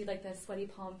didn't have to do like the sweaty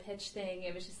palm pitch thing.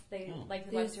 It was just, they liked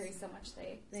the web series so much so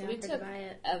we took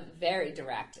a very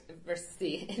direct versus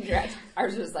the indirect.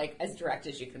 Ours was like as direct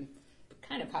as you can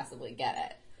kind of possibly get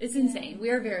it. It's insane. We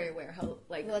are very aware how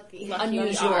lucky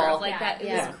unusual we are. Like that.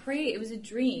 It was great. It was a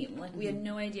dream. Like we had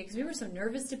no idea because we were so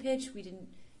nervous to pitch. We didn't,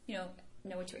 know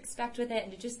what to expect with it,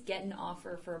 and to just get an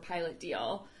offer for a pilot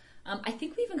deal. I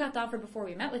think we even got the offer before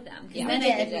we met with them. Yeah, then we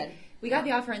did. We got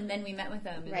the offer and then we met with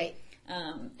them. Right.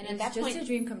 And at that point, just a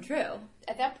dream come true.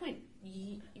 At that point,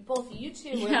 both you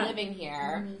two were living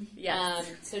here. Yes.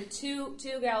 So two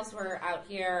gals were out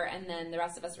here, and then the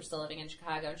rest of us were still living in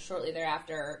Chicago. Shortly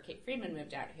thereafter, Cate Freedman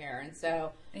moved out here, and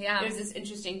so there's this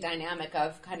interesting dynamic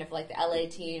of kind of like the LA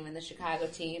team and the Chicago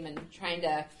team, and trying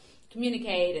to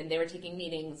communicate. And they were taking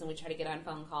meetings, and we tried to get on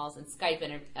phone calls and Skype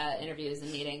interviews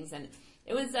and meetings, and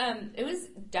it was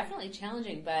definitely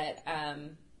challenging, but.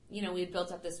 We had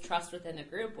built up this trust within the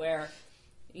group where,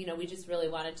 we just really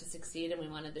wanted to succeed and we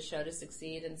wanted the show to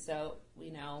succeed. And so,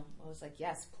 I was like,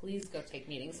 yes, please go take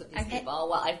meetings with these people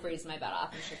while I freeze my butt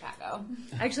off in Chicago.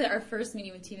 Actually, our first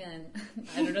meeting with TV, and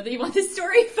I don't know that you want this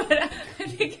story, but I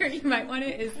figure you might want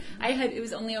it, it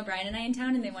was only O'Brien and I in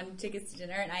town, and they wanted tickets to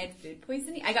dinner, and I had food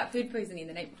poisoning. I got food poisoning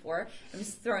the night before. I was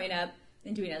throwing up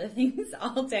and doing other things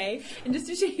all day. And just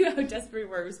to show you how desperate we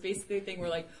were, it was basically a thing where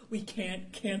like, we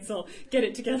can't cancel, get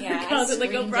it together. I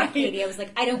screamed at Katie. I was like,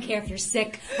 I don't care if you're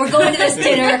sick. We're going to this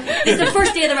dinner. This is the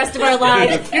first day of the rest of our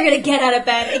lives. You're going to get out of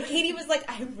bed. And Katie was like,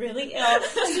 I'm really ill.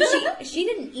 So she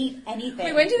didn't eat anything.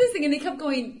 We went to this thing and they kept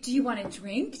going, do you want a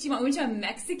drink? We went to a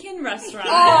Mexican restaurant.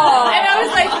 Oh. And I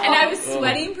was like, and I was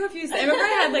sweating profusely. I remember I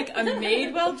had like a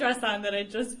Madewell dress on that I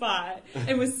just bought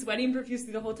and was sweating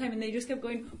profusely the whole time. And they just kept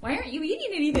going, why aren't you eating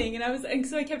anything? And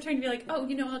so I kept trying to be like, I'll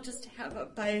just have a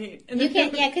bite. And you can't,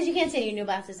 because you can't say to your new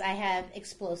bosses, I have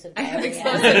explosive diarrhea.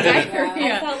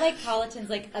 I felt like Colloton's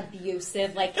like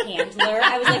abusive, like handler.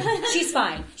 I was like, she's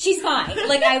fine.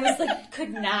 Like I was like,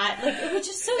 could not. Like it was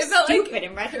just so stupid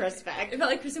in retrospect. It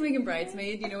felt like Kristen Wiig in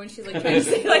Bridesmaid, when she's like trying to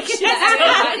say like,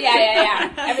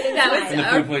 yeah. Everything that was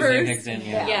our first.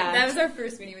 Yeah. That was our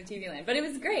first meeting with TV Land, but it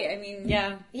was great. I mean,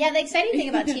 yeah. The exciting thing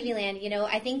about TV Land,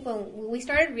 I think when we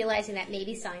started realizing that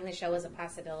maybe selling the show was a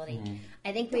possibility,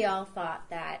 I think we all thought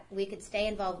that we could stay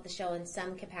involved with the show in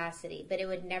some capacity, but it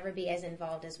would never be as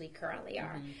involved as we currently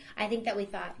are. I think that we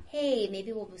thought, hey,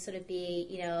 maybe we'll sort of be,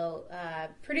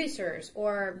 producers,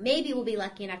 or maybe we'll be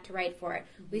lucky enough to write for it.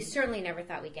 We certainly never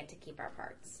thought we'd get to keep our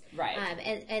parts. Right.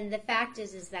 And the fact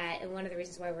is that, and one of the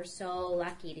reasons why we're so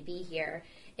lucky to be here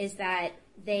is that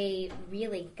they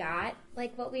really got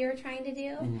like what we were trying to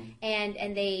do,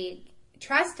 and they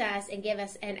trust us and give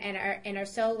us and are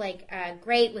so like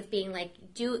great with being like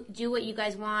do what you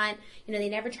guys want. They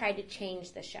never tried to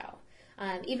change the show.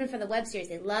 Even for the web series,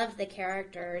 they loved the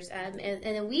characters, and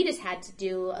then we just had to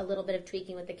do a little bit of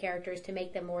tweaking with the characters to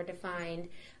make them more defined,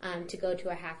 to go to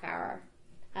a half hour.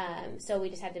 So we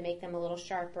just had to make them a little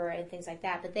sharper and things like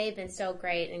that. But they've been so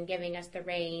great in giving us the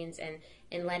reins and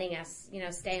letting us,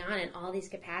 stay on in all these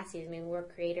capacities. I mean, we're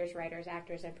creators, writers,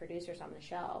 actors, and producers on the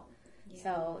show. Yeah.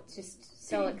 So it's just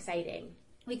so exciting.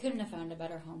 We couldn't have found a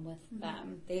better home with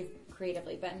them. They've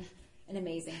creatively been an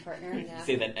amazing partner. Yeah.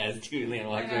 Say that as two Leanne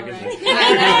walks back.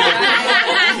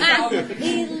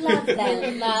 We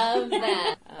love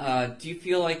them. Do you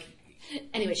feel like...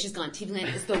 Anyway, she's gone. TV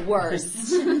Land is the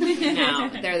worst. No,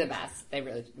 they're the best. They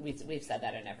really. We've said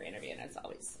that in every interview, and it's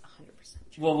always 100%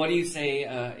 true. Well, what do you say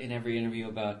in every interview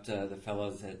about the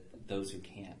fellows those who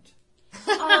can't?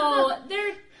 Oh,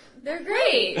 they're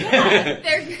great. Yeah,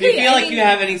 they're great. Do you feel like you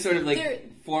have any sort of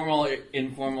formal or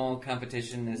informal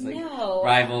competition as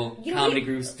rival comedy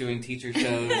groups doing teacher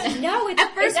shows? No,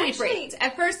 At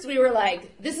first we were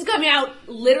like, this is coming out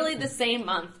literally the same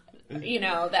month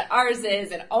that ours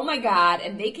is, and oh my god,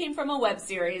 and they came from a web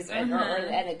series and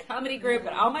a comedy group,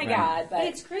 and oh my god. But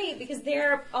it's great because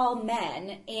they're all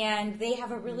men, and they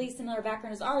have a really similar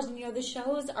background as ours, and the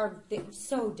shows are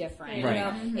so different.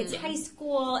 Right. It's high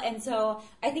school, and so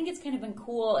I think it's kind of been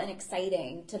cool and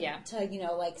exciting to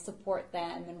support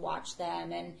them and watch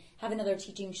them, and have another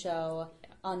teaching show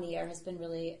on the air has been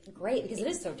really great because it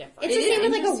is so different. It's the same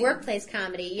with a workplace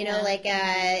comedy,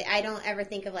 I don't ever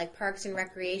think of Parks and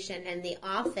Recreation and The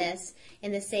Office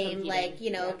in the same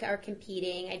are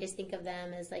competing. I just think of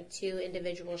them as two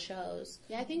individual shows.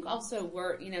 Yeah, I think also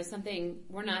we're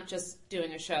not just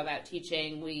doing a show about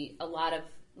teaching. A lot of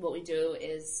what we do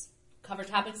is cover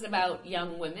topics about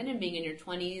young women and being in your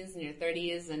 20s and your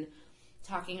 30s and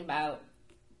talking about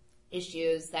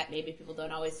issues that maybe people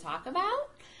don't always talk about.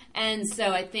 And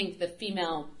so I think the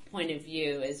female point of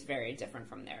view is very different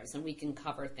from theirs, and we can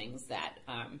cover things that,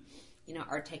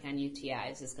 our take on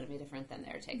UTIs is going to be different than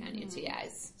their take on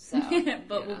UTIs. So,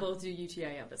 but we'll both do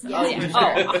UTI episodes. Oh, yeah.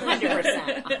 Oh,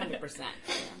 100%. 100%.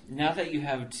 Now that you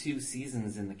have 2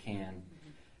 seasons in the can,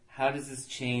 how does this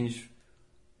change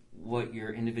what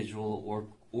your individual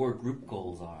or group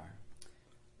goals are?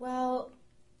 Well,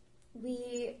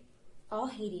 we all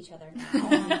hate each other now.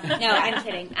 No, I'm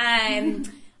kidding.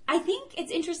 I think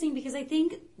it's interesting because I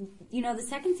think, the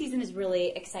second season is really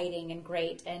exciting and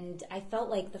great, and I felt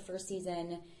like the first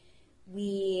season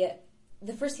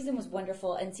was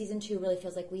wonderful, and season 2 really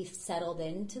feels like we've settled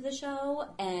into the show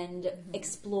and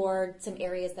explored some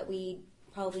areas that we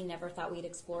probably never thought we'd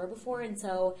explore before, and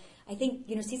so I think,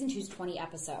 season 2 is 20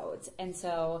 episodes, and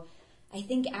so I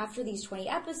think after these 20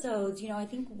 episodes, I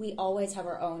think we always have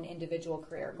our own individual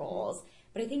career goals,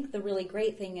 but I think the really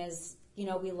great thing is,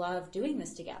 we love doing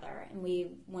this together, and we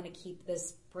want to keep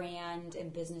this brand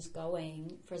and business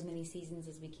going for as many seasons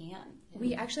as we can.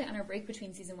 We actually, on our break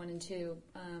between season 1 and 2,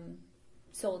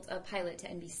 sold a pilot to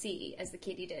NBC as the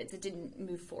Katydids. It didn't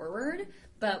move forward,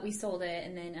 but we sold it,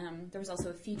 and then there was also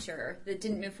a feature that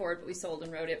didn't move forward, but we sold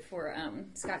and wrote it for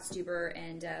Scott Stuber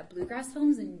and Bluegrass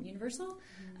Films and Universal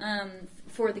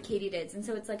for the Katydids. And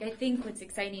so it's I think what's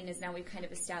exciting is now we've kind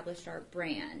of established our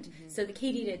brand. So the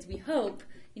Katydids, we hope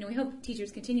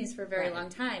Teachers continues for a very long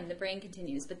time. The brand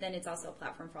continues, but then it's also a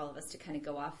platform for all of us to kind of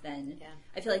go off then. Yeah.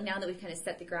 I feel like now that we've kind of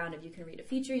set the ground of you can read a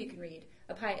feature, you can read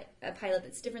a pilot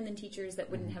that's different than Teachers that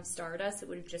wouldn't have starred us. It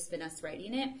would have just been us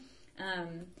writing it.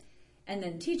 And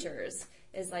then Teachers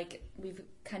is we've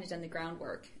kind of done the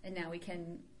groundwork, and now we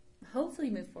can hopefully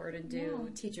move forward and do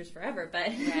Teachers forever, but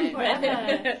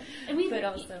forever. And we've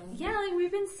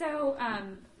been so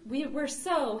we're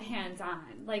so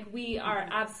hands-on. We are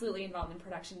absolutely involved in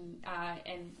production,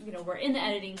 and we're in the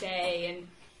editing bay, and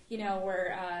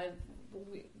we're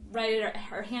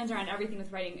our hands are on everything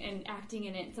with writing and acting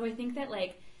in it. So I think that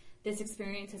this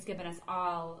experience has given us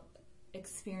all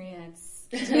experience.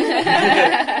 It's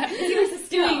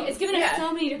given us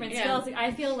so many different skills.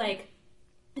 I feel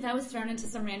if I was thrown into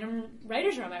some random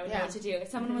writer's room, I would know what to do. If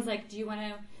someone was do you want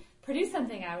to produce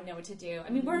something, I would know what to do. I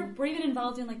mean, we're even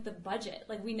involved in the budget.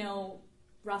 We know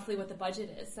roughly what the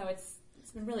budget is, so it's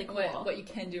been really cool. What you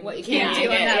can do, what you can't do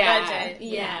on that budget.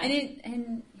 Yeah.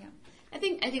 I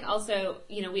think also,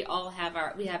 we all have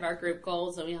our group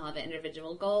goals, and we all have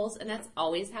individual goals, and that's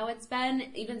always how it's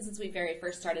been, even since we very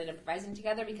first started improvising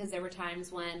together, because there were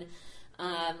times when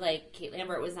Kate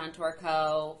Lambert was on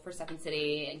Torco for Second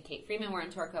City, and Cate Freedman were on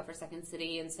Torco for Second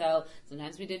City, and so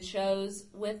sometimes we did shows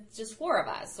with just 4 of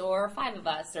us, or 5 of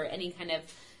us, or any kind of,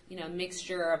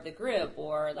 mixture of the group,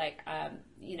 or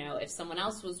if someone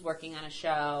else was working on a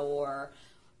show,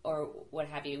 or what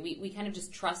have you. We kind of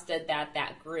just trusted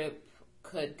that group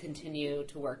could continue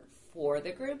to work for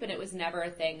the group, and it was never a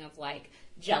thing of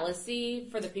jealousy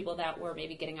for the people that were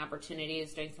maybe getting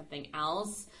opportunities doing something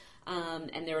else.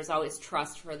 And there was always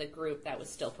trust for the group that was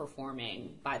still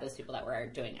performing by those people that were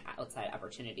doing outside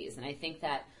opportunities. And I think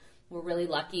that we're really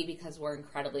lucky because we're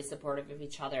incredibly supportive of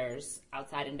each other's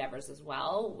outside endeavors as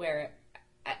well, where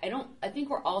I think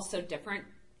we're all so different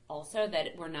also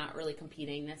that we're not really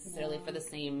competing necessarily for the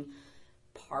same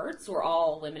parts. We're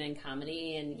all women in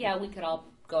comedy, and we could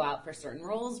all go out for certain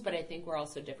roles, but I think we're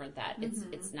also different that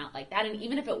it's not like that. And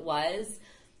even if it was,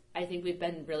 I think we've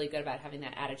been really good about having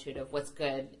that attitude of what's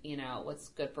good, what's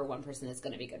good for one person is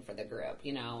going to be good for the group.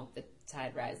 The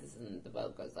tide rises and the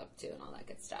boat goes up too, and all that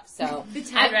good stuff. So the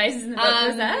tide rises and the boat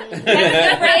goes up. That's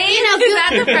the phrase. Is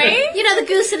that the phrase? The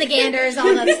goose and the ganders,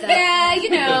 all that stuff.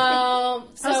 Yeah,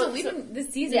 So we've been this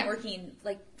season working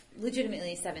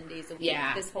legitimately 7 days a week.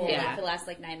 Yeah. This whole the last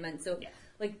 9 months. So.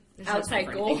 There's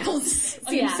outside goals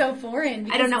seem so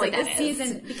foreign. I don't know what that this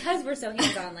season, because we're so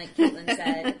hands-on, like Caitlin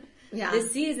said,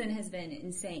 this season has been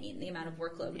insane, the amount of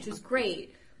workload, which was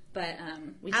great. But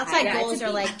outside goals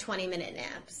are like 20-minute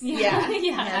naps. Yeah.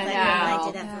 I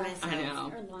did that for myself. I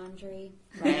know. Or laundry.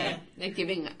 Right. Like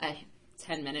giving a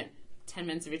 10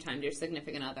 minutes of your time to your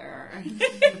significant other, or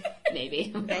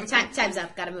maybe. Okay, time's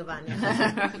up. Got to move on.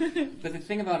 But the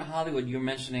thing about Hollywood, you were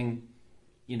mentioning,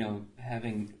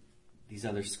 having these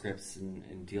other scripts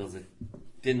and deals that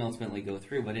didn't ultimately go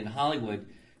through. But in Hollywood,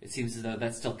 it seems as though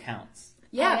that still counts.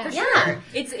 Yeah, for sure.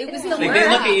 It was the Like they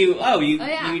look at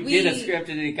you. You did a script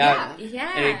and it got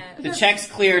the check's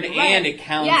cleared and it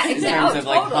counts in terms of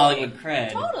like Hollywood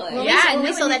cred. Totally. Well, when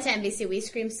we sold that to NBC, we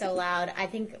screamed so loud. I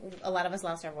think a lot of us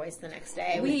lost our voice the next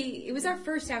day. It was our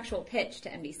first actual pitch to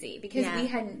NBC because we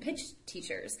hadn't pitched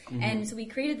teachers, and so we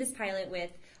created this pilot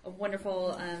with a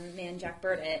wonderful man, Jack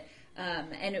Burdett.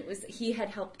 And he had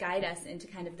helped guide us into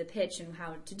kind of the pitch and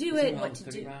how to do it and what to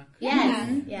do. Yeah.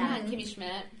 Kimmy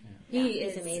Schmidt. He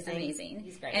is amazing.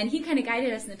 He's great. And he kind of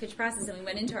guided us in the pitch process, and we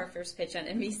went into our first pitch on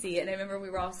NBC, and I remember we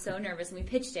were all so nervous, and we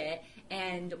pitched it,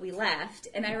 and we left,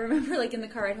 and I remember, like, in the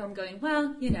car ride home going,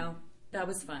 well, that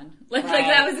was fun. Like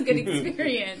that was a good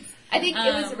experience. I think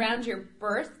it was around your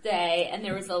birthday, and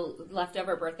there was a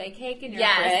leftover birthday cake in your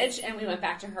fridge, and we went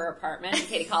back to her apartment,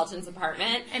 Katy Colloton's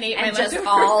apartment, and ate just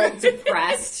all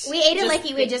depressed. We ate it like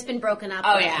we had just been broken up.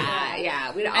 Oh,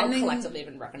 yeah. We'd all collectively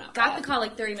been broken up. Got the call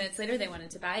like 30 minutes later, they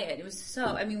wanted to buy it. It was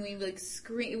so, we like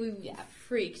screamed, we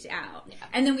freaked out. Yeah.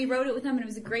 And then we wrote it with them, and it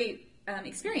was a great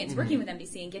experience working with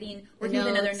NBC and working with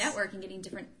another network and getting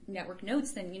different network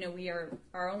notes than,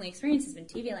 our only experience has been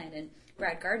TV Land and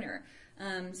Brad Gardner.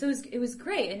 So it was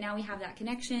great, and now we have that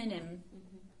connection, and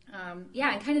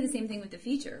and kind of the same thing with the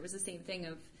feature. It was the same thing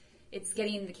of it's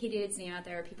getting the Katydids name out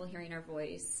there, people hearing our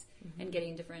voice, and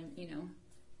getting different,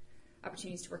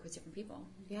 opportunities to work with different people.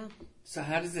 Yeah. So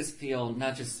how does this feel,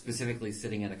 not just specifically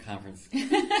sitting at a conference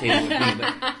table with me,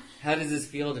 but how does this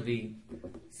feel to be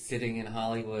sitting in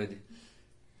Hollywood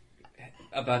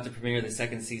about to premiere the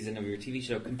second season of your TV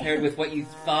show compared with what you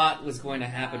thought was going to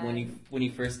happen when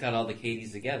you first got all the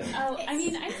Katys together? Oh,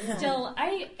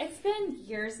 it's been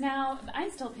years now, but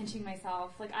I'm still pinching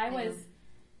myself. Like I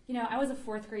was a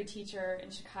fourth grade teacher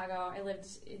in Chicago. I lived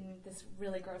in this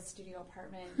really gross studio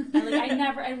apartment.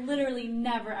 I literally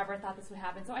never ever thought this would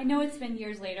happen. So I know it's been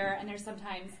years later, and there's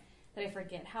sometimes that I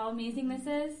forget how amazing this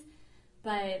is,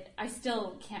 but I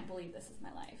still can't believe this is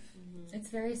my life. It's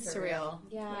very surreal.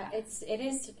 Yeah, it's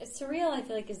surreal. I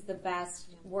feel like is the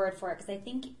best word for it, because I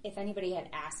think if anybody had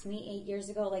asked me 8 years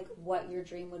ago, like what your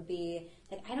dream would be,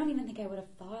 like I don't even think I would have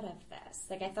thought of this.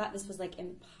 Like I thought this was like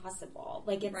impossible.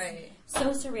 Like it's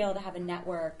so surreal to have a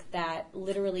network that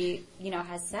literally,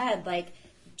 has said like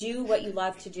do what you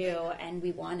love to do, and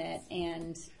we want it,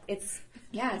 and it's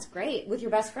great with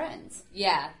your best friends.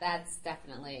 Yeah, that's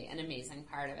definitely an amazing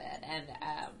part of it. And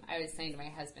I was saying to my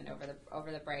husband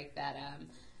over the break that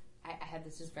I had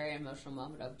this just very emotional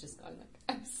moment of just going like,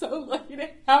 I'm so lucky to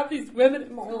have these women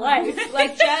in my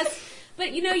life.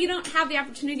 But you don't have the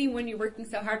opportunity when you're working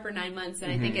so hard for 9 months.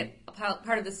 And I think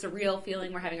part of the surreal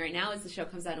feeling we're having right now is the show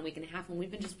comes out in a week and a half, and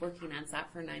we've been just working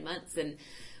nonstop for 9 months, and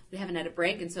we haven't had a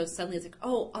break. And so suddenly it's like,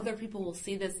 oh, other people will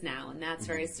see this now, and that's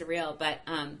very surreal. But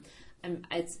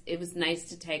it was nice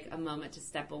to take a moment to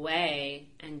step away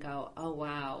and go, oh,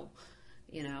 wow,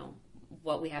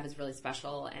 what we have is really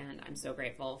special, and I'm so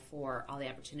grateful for all the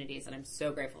opportunities, and I'm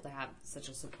so grateful to have such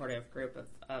a supportive group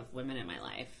of women in my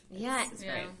life. It's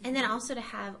great. And then also to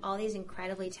have all these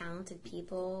incredibly talented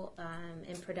people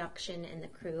in production and the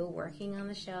crew working on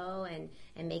the show and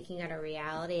making it a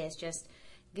reality is just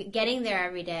getting there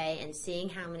every day and seeing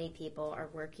how many people are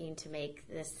working to make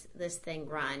this thing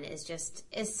run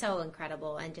is so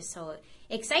incredible and just so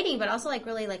exciting, but also like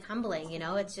really like humbling.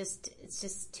 It's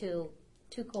just too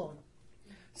cool.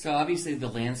 So obviously the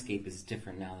landscape is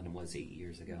different now than it was 8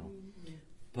 years ago. Mm-hmm.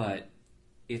 But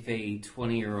if a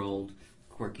 20-year-old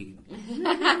quirky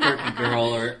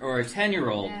girl or a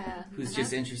 10-year-old who's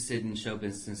just interested in show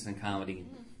business and comedy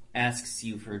asks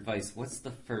you for advice, what's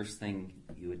the first thing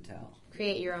you would tell?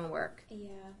 Create your own work. Yeah,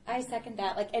 I second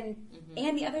that.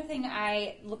 And the other thing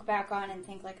I look back on and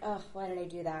think like, oh, why did I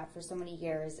do that for so many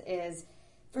years is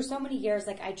for so many years,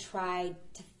 like I tried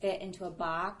to fit into a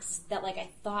box that like I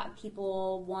thought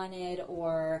people wanted,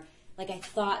 or like I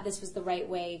thought this was the right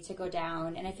way to go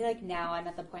down. And I feel like now I'm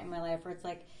at the point in my life where it's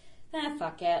like,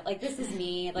 fuck it. Like this is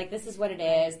me. Like this is what it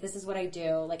is. This is what I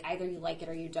do. Like either you like it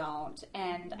or you don't.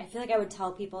 And I feel like I would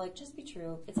tell people like, just be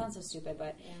true. It sounds so stupid,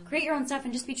 but create your own stuff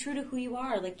and just be true to who you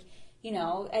are. Like,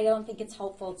 I don't think it's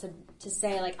helpful to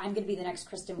say like, I'm going to be the next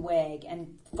Kristen Wiig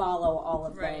and follow all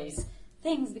of those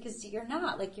things, because you're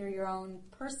not. Like you're your own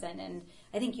person. And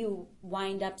I think you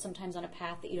wind up sometimes on a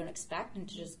path that you don't expect, and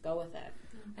to just go with it.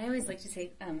 I always like to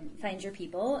say, find your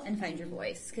people and find your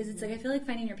voice. Because it's like, I feel like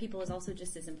finding your people is also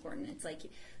just as important. It's like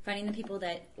finding the people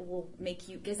that will make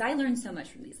you, because I learned so much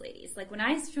from these ladies. Like when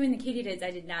I joined the Katydids,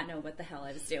 I did not know what the hell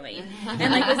I was doing.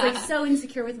 And like was like so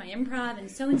insecure with my improv and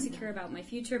so insecure about my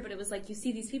future. But it was like, you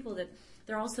see these people that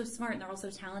they're all so smart and they're all so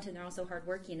talented and they're all so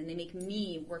hardworking, and they make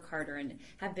me work harder and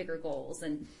have bigger goals.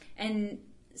 And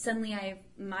suddenly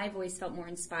my voice felt more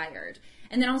inspired.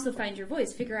 And then also find your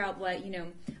voice. Figure out what,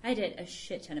 I did a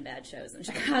shit ton of bad shows in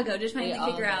Chicago, just trying to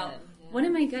figure out what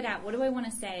am I good at? What do I want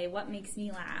to say? What makes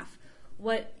me laugh?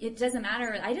 It doesn't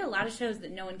matter. I did a lot of shows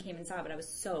that no one came and saw, but I was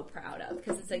so proud of,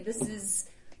 because it's like, this is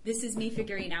me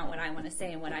figuring out what I want to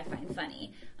say and what I find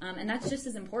funny. And that's just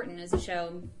as important as a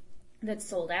show that's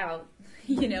sold out,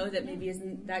 that maybe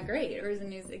isn't that great or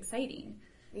isn't as exciting.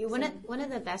 One of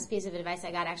the best pieces of advice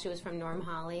I got actually was from Norm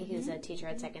Hawley, who's a teacher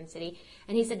at Second City,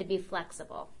 and he said to be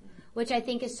flexible, which I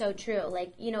think is so true.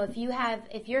 Like,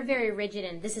 if you're very rigid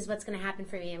and this is what's going to happen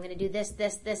for me, I'm going to do this,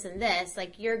 this, this, and this,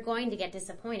 like, you're going to get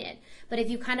disappointed. But if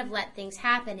you kind of let things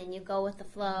happen and you go with the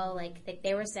flow, like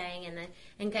they were saying,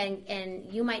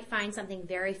 and you might find something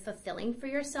very fulfilling for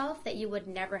yourself that you would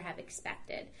never have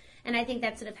expected. And I think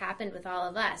that's what have happened with all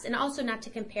of us. And also not to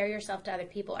compare yourself to other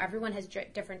people. Everyone has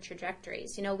different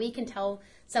trajectories. We can tell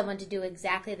someone to do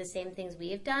exactly the same things we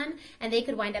have done, and they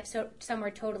could wind up somewhere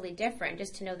totally different,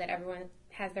 just to know that everyone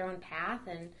has their own path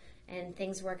and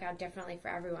things work out differently for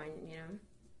everyone,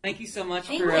 Thank you so much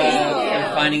for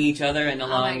finding each other and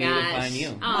allowing me to find you.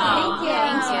 Thank you.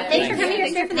 Thanks for coming here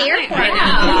straight from the airport.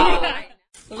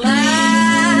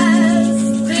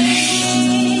 Last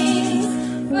things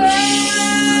first.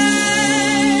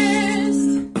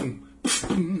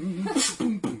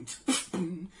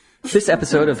 This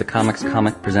episode of the Comics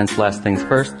Comic Presents Last Things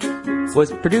First was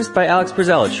produced by Alex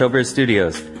Brazell at Showbiz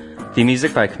Studios. Theme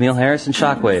music by Camille Harris and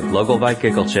Shockwave, logo by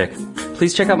Giggle Chick.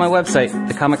 Please check out my website,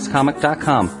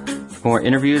 thecomicscomic.com, for more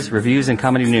interviews, reviews, and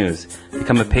comedy news.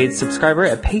 Become a paid subscriber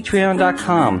at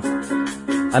patreon.com.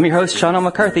 I'm your host, Sean L.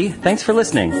 McCarthy. Thanks for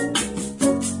listening.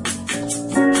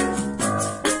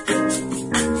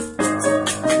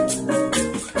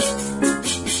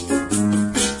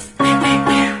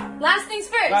 Last things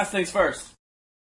first. Last things first.